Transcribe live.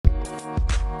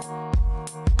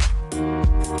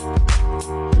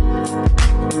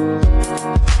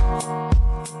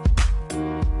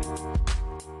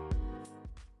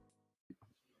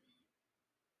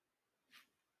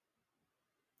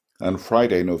On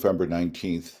Friday, November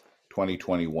 19th,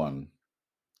 2021,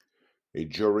 a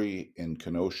jury in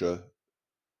Kenosha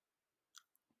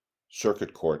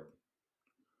Circuit Court,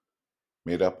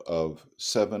 made up of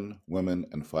 7 women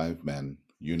and 5 men,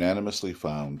 unanimously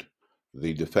found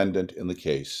the defendant in the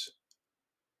case,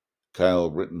 Kyle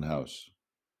Rittenhouse,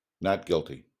 not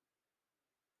guilty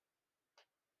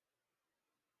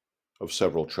of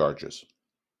several charges.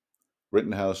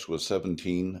 Rittenhouse was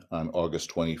 17 on August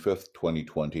 25th,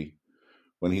 2020,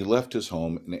 when he left his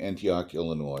home in Antioch,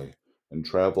 Illinois, and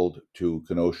traveled to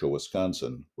Kenosha,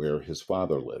 Wisconsin, where his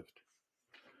father lived.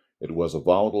 It was a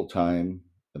volatile time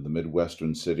in the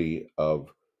Midwestern city of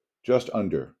just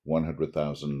under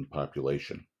 100,000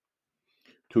 population.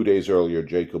 2 days earlier,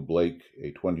 Jacob Blake,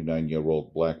 a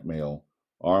 29-year-old black male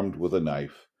armed with a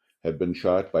knife, had been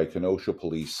shot by Kenosha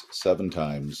police 7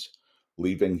 times,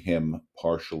 leaving him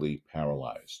partially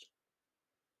paralyzed.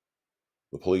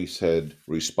 The police had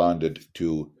responded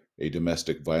to a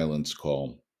domestic violence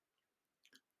call,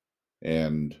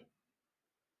 and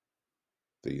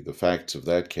the facts of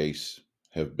that case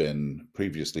have been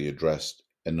previously addressed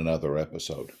in another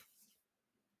episode.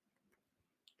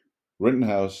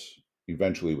 Rittenhouse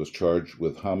eventually was charged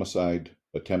with homicide,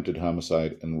 attempted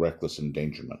homicide, and reckless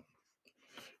endangerment.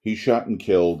 He shot and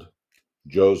killed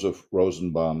Joseph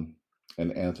Rosenbaum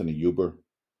and Anthony Huber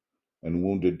and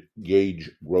wounded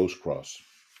Gage Groscross.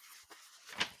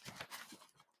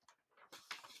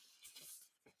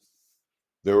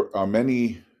 There are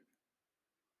many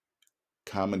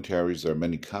commentaries, there are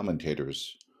many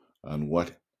commentators on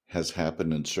what has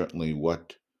happened and certainly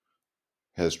what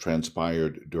has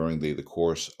transpired during the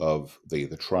course of the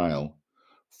trial,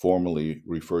 formerly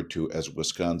referred to as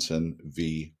Wisconsin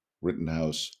v.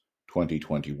 Rittenhouse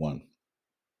 2021.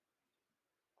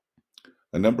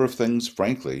 A number of things,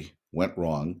 frankly, went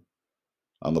wrong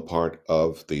on the part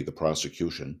of the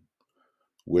prosecution,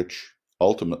 which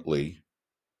ultimately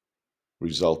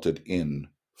resulted in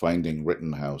finding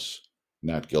Rittenhouse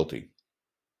not guilty.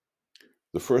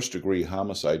 The first-degree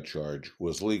homicide charge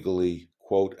was legally,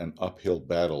 quote, an uphill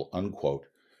battle, unquote,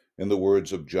 in the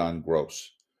words of John Gross,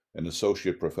 an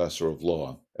associate professor of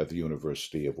law at the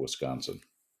University of Wisconsin.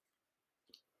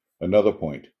 Another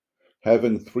point,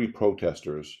 having 3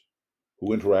 protesters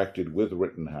who interacted with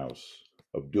Rittenhouse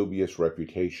of dubious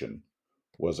reputation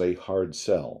was a hard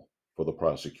sell for the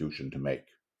prosecution to make.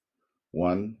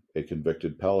 One, a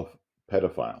convicted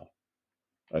pedophile.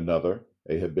 Another,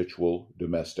 a habitual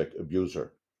domestic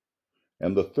abuser.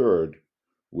 And the third,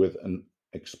 with an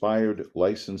expired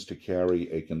license to carry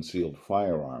a concealed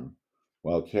firearm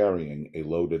while carrying a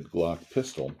loaded Glock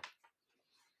pistol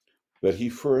that he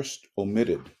first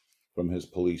omitted from his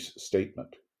police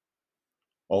statement,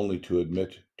 only to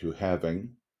admit to having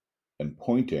and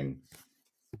pointing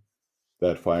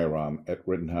that firearm at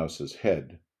Rittenhouse's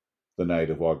head the night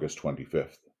of August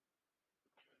 25th.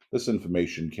 This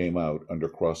information came out under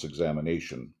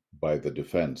cross-examination by the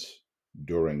defense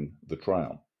during the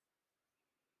trial.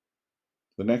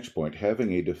 The next point,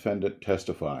 having a defendant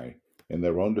testify in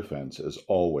their own defense is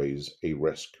always a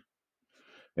risk.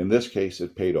 In this case,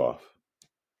 it paid off.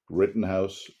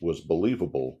 Rittenhouse was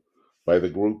believable by the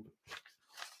group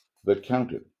that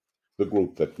counted, the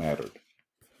group that mattered.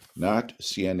 Not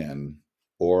CNN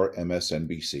or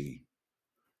MSNBC,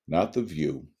 not The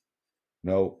View.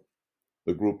 No,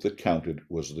 the group that counted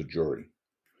was the jury.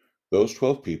 Those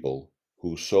 12 people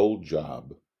whose sole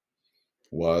job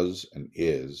was and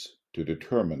is to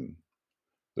determine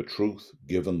the truth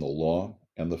given the law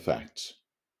and the facts.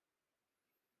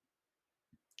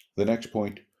 The next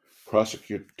point,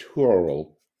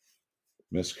 prosecutorial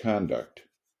misconduct,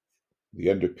 the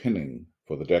underpinning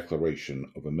for the declaration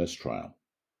of a mistrial.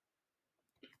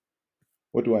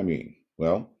 What do I mean?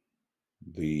 Well,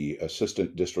 the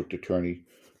assistant district attorney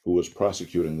who was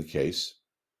prosecuting the case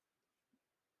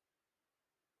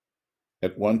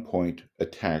at one point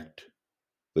attacked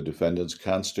the defendant's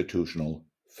constitutional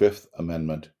Fifth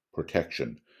Amendment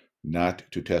protection not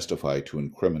to testify to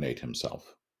incriminate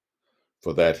himself.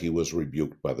 For that, he was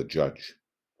rebuked by the judge.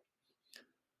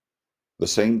 The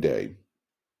same day,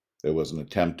 there was an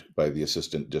attempt by the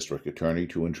assistant district attorney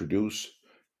to introduce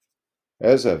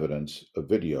as evidence a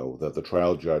video that the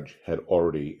trial judge had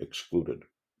already excluded.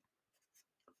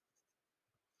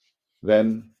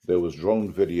 Then there was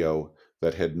drone video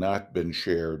that had not been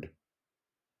shared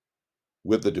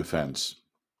with the defense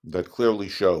that clearly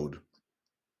showed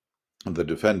the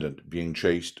defendant being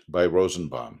chased by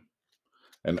Rosenbaum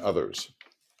and others.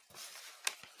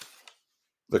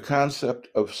 The concept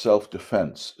of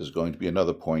self-defense is going to be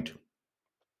another point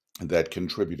that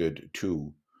contributed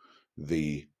to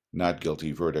the not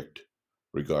guilty verdict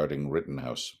regarding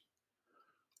Rittenhouse.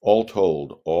 All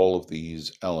told, all of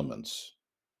these elements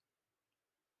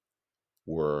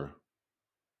were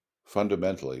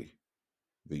fundamentally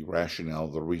the rationale,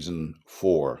 the reason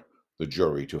for the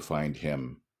jury to find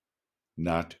him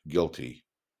not guilty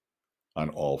on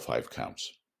all 5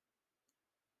 counts.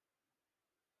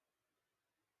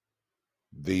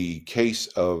 The case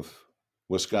of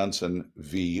Wisconsin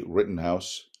v.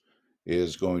 Rittenhouse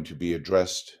is going to be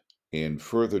addressed in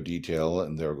further detail,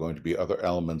 and there are going to be other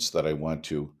elements that I want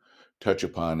to touch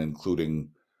upon, including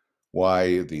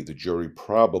why the jury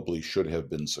probably should have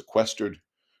been sequestered,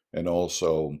 and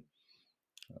also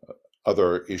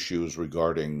other issues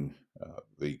regarding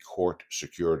the court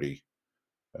security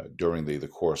during the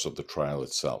course of the trial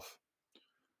itself.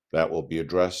 That will be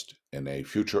addressed in a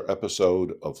future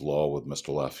episode of Law with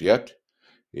Mr. Lafayette.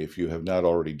 If you have not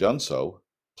already done so,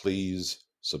 please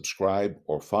subscribe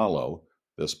or follow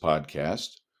this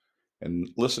podcast and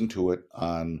listen to it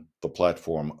on the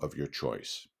platform of your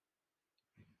choice.